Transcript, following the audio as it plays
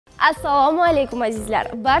Assalomu alaykum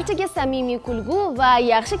azizlar. Barchaga samimiy kulgu va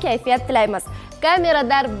yaxshi kayfiyat tilaymiz.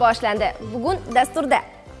 Kameraдар boshlandi. Bugun dasturda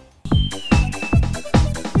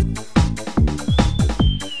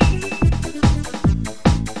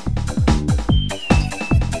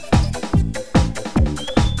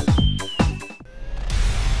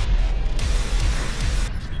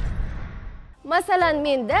Masalan,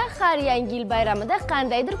 menda har yangi yil bayramida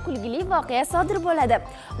qandaydir kulgili voqea sodir bo'ladi.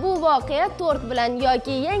 Bu voqea tort bilan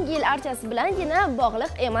yoki yangi yil archasi bilangina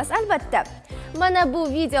bog'liq emas albatta. Mana bu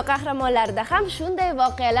video qahramonlarida ham shunday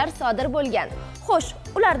voqealar sodir bo'lgan. Xo'sh,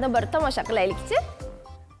 ularni bir tomosha qilaylik-chi.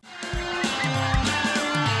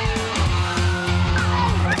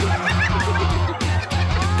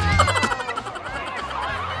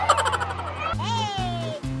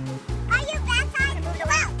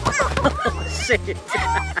 Shit.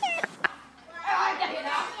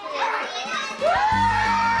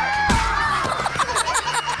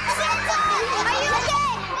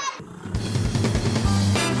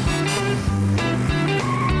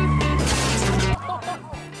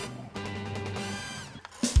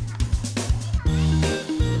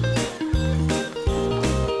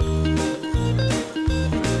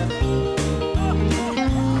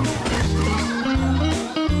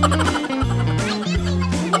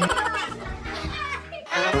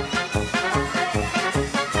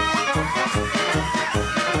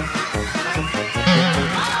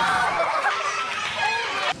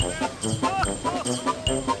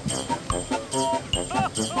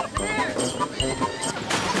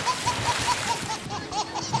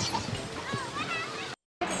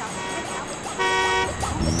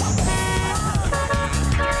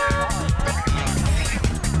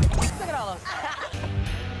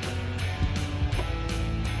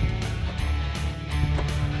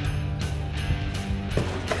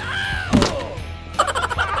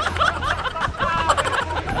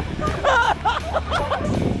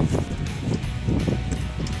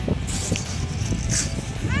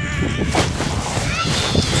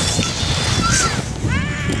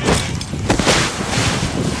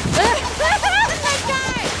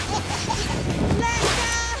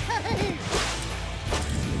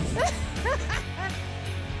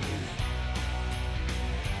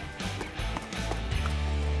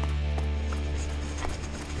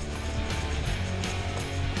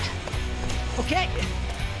 Okay.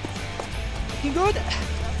 Looking good.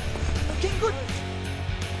 Looking good.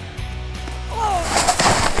 Oh.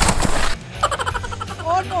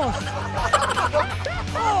 Almost.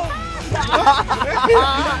 Oh.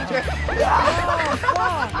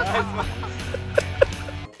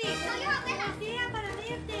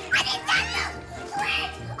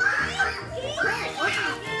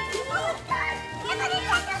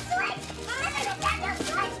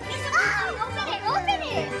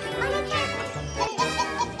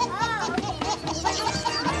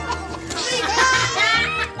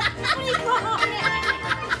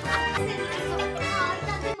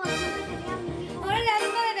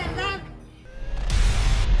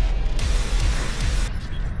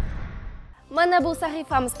 Mana bu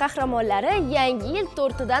sahifamiz qahramonlari yangi yil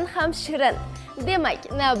tortidan ham shirin.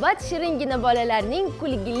 Demak, navbat shiringina bolalarning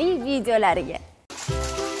kulgili videolariga.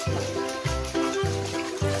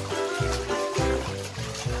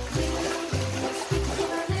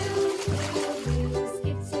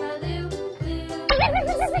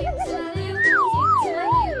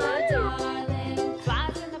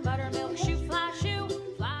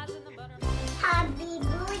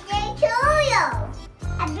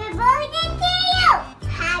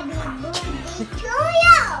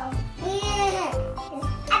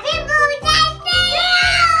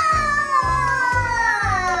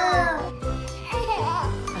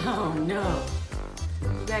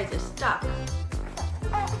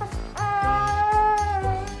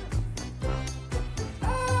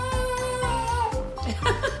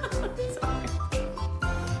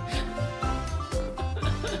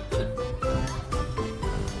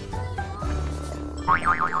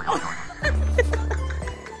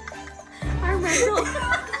 Our rental.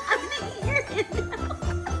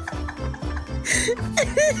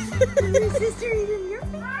 Your sister eating your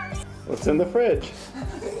face? What's in the fridge?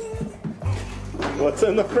 What's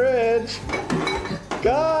in the fridge?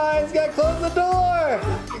 Guys, gotta close the door!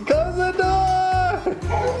 Close the door!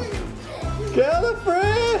 Get out of the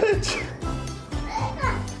fridge!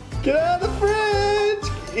 Get out of the fridge!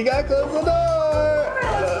 You gotta close the door!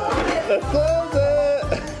 Let's close it!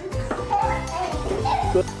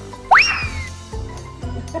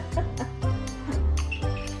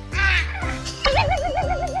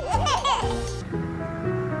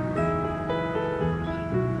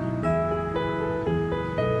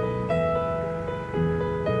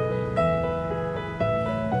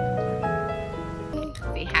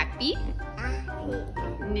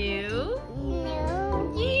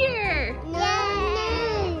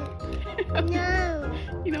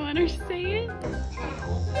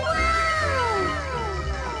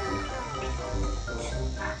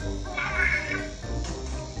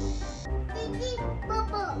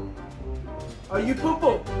 Are you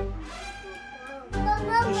poo-poo?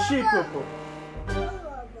 Is she poo-poo?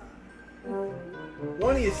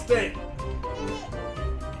 One of you stink.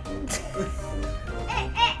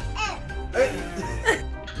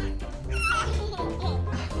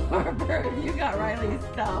 Harper, you got Riley's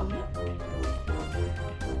thumb.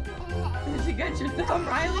 Did you get your thumb,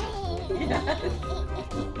 Riley? Yes.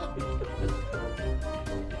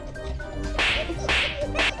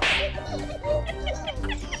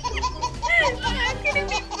 How can it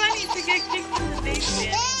be funny to get kicked in the face,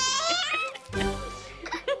 man?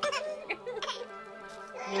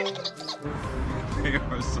 They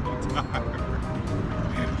are so tired.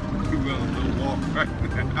 We will walk right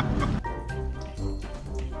now.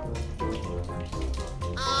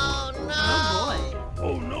 Oh boy.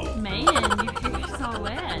 Oh no. Man, your hair's so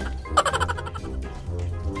wet.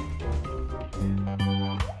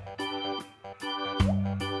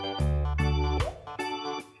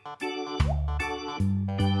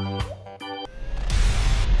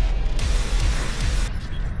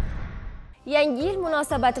 Yangi yil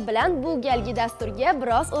munosabati bilan bu galgi dasturga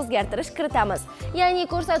biroz o'zgartirish kiritamiz. Ya'ni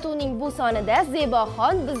ko'rsatuvning bu sonida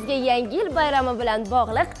Zeboxon bizga Yangi yil bayrami bilan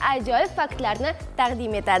bog'liq ajoyib faktlarni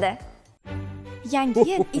taqdim etadi. Yangi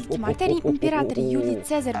yil ilk marta Rim imperatori Yuliy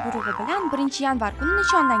Sezar buyrug'i bilan 1-yanvar kuni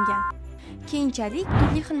nishonlangan. Keyinchalik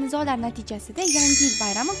turli xil nizolar natijasida Yangi yil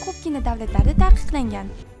bayrami ko'pgina davlatlarda taqiqlangan.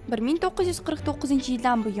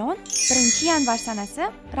 1949-yildan buyon 1-yanvar sanasi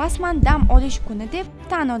rasman dam olish kuni deb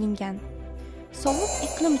tan olingan. Sovuq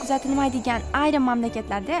iqlim kuzatilmaydigan ayrim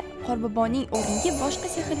mamlakatlarda Qorboboning o'rniga boshqa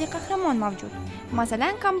sehrli qahramon mavjud.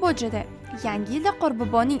 Masalan, Kambodjada Yangi yilda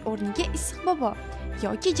Qorboboning o'rniga issiq bobo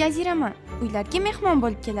yoki jazirama uylarga mehmon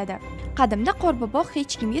bo'lib keladi. Qadimda Qorbobo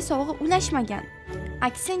hech kimga sovg'a ulashmagan.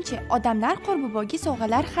 Aksincha, odamlar Qorboboga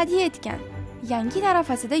sovg'alar hadya etgan. Yangi yil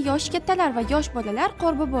arafasida yosh kattalar va yosh bolalar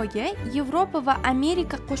Qorboboga Yevropa va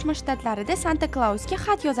Amerika Qo'shma Shtatlarida Santa Clausga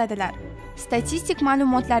xat yozadilar. Statistik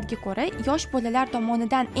ma'lumotlarga ko'ra, yosh bolalar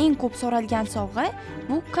tomonidan eng ko'p so'ralgan sovg'a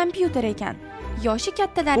bu kompyuter ekan. Yoshi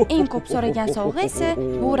kattalar eng ko'p so'ragan sovg'a esa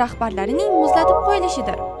bu rahbarlarining muzlatib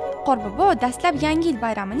qo'yilishidir. Qorbobo dastlab Yangi yil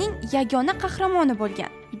bayramining yagona qahramoni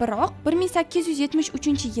bo'lgan. Biroq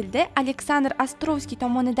 1873-yilda Aleksandr Ostrovskiy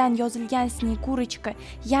tomonidan yozilgan Snegurочка,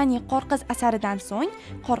 ya'ni Qorqiz asaridan so'ng,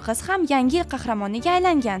 Qorqiz ham Yangi yil qahramoniga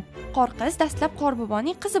aylangan. Qorqiz dastlab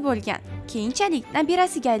Qorboboning qizi bo'lgan, keyinchalik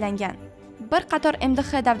nabirasiga aylangan. Bir qator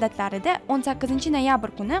MDH davlatlarida 18-noyabr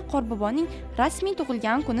kuni Qorboboning rasmiy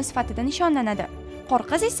tug'ilgan kuni sifatida nishonlanadi.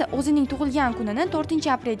 Qorqiz esa o'zining tug'ilgan kunini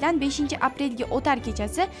 4-apreldan 5-aprelga o'tar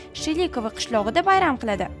kechasi Shelikovo qishlog'ida bayram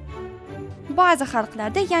qiladi. Ba'zi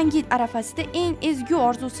xalqlarda Yangi yil arafasida eng ezgu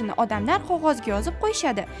orzusini odamlar qog'ozga yozib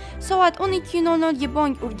qo'yishadi. Soat 12:00 ga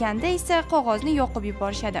bong urganda esa qog'ozni yoqib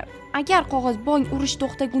yuborishadi. Agar qog'oz bong urish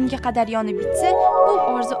to'xtagunga qadar yonib bitsa, bu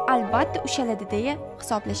orzu albatta ushaladi deya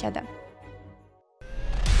hisoblashadi.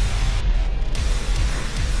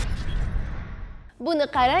 Buni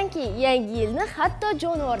qarangki, Yangi yilni hatto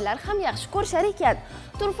jonivorlar ham yaxshi ko'rishar ekan.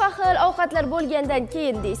 Turfa xil ovqatlar bo'lgandan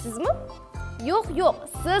keyin deysizmi? Yo'q,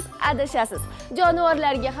 siz adashasiz.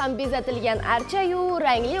 Jonivorlarga ham bezatilgan archa-yu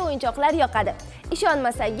rangli o'yinchoqlar yoqadi.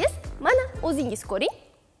 Ishonmasangiz, mana o'zingiz ko'ring.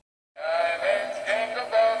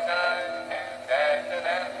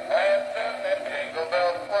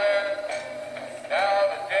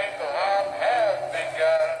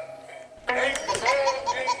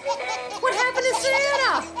 What happened to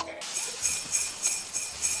Santa?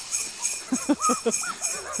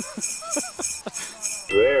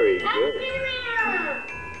 Very good.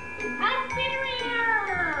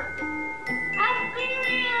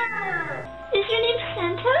 Is your name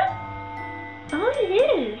Santa? Oh, it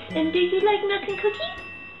is. And do you like milk and cookies?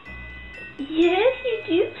 Yes, you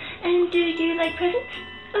do. And do you like presents?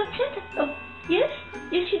 Oh, Santa. Oh, yes?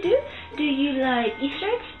 Yes, you do. Do you like Easter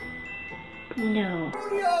eggs? No.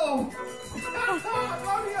 Romeo!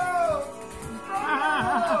 Romeo!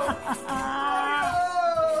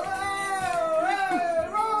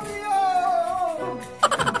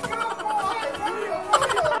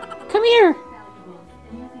 Come here.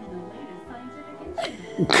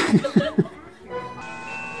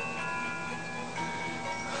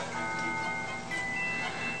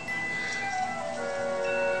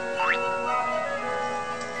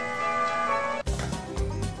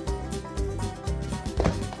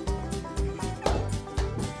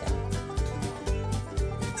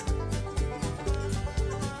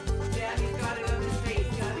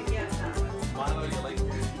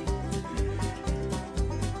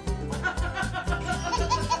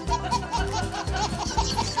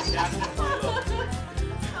 That's it.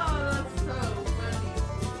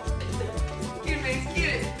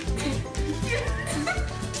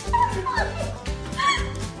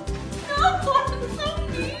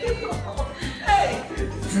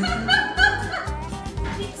 Sit.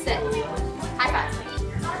 High five.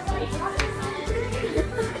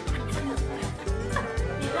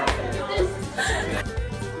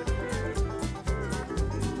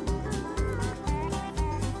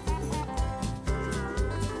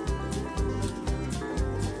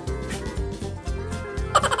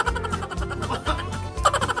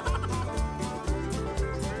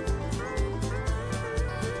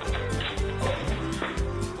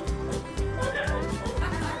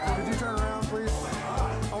 Could you turn around, please?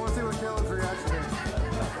 I want to see what Kaylin's reaction is.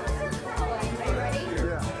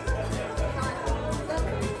 Yeah.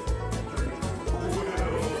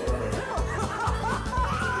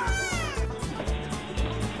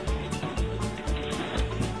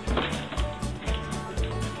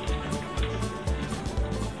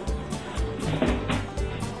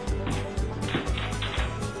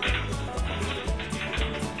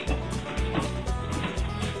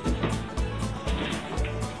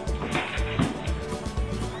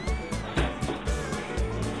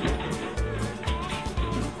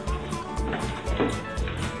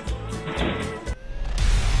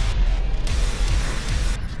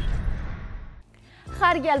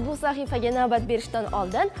 Har gal bu sahifaga navbat berishdan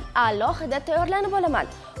oldin alohida tayyorlanib olaman.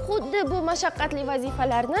 Xuddi bu mashaqqatli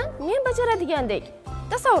vazifalarni men bajaradigandek.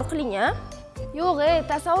 Tasavvur qiling, ha? Yo'q,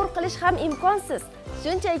 tasavvur qilish ham imkonsiz.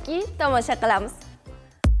 Shunchaki tomosha qilamiz.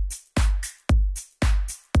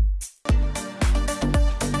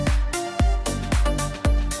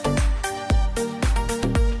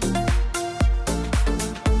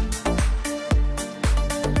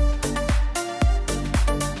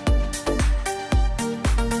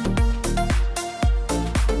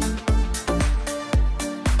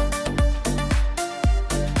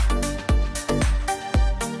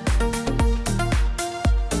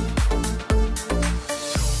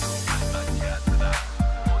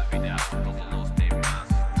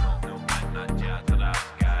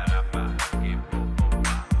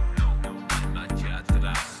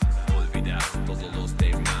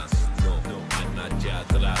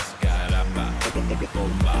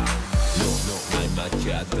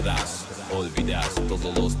 Olvidas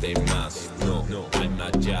todos los demás. No, no hay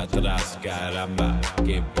marcha atrás, caramba,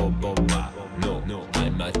 que bomba. No, no hay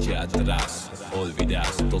marcha atrás.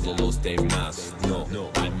 Olvidas todos los demás. No, no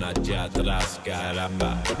hay marcha atrás,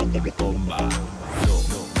 caramba, bomba. No,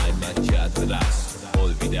 no hay marcha atrás.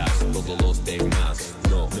 Olvidas todos los demás.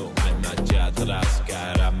 No, no hay marcha atrás,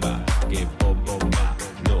 caramba, que bomba.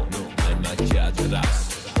 No, no hay marcha atrás.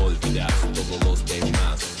 Olvidas todos los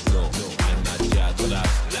demás. No, no hay marcha atrás.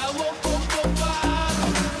 La bomba.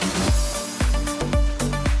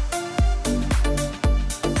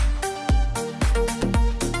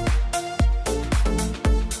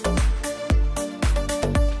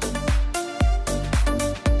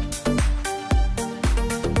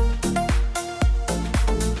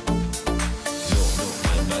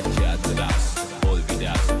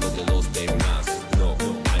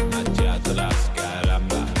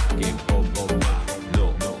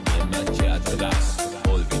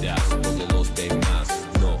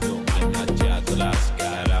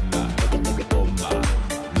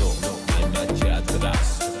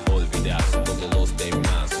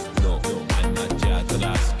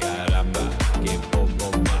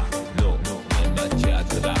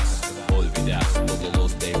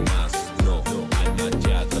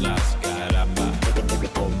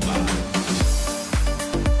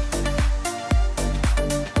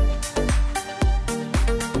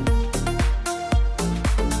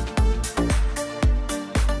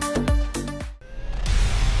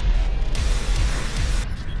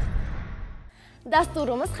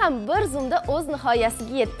 Dasturimiz ham bir zumda o'z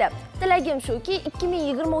nihoyasiga yetdi. Tilagim shuki,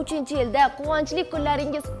 2023-yilda quvonchli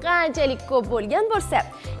kunlaringiz qanchalik ko'p bo'lgan bo'lsa,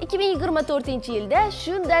 2024-yilda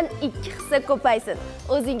shundan 2 hissa ko'paysin.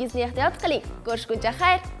 O'zingizni ehtiyot qiling. Ko'rishguncha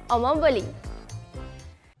xayr, omon bo'ling.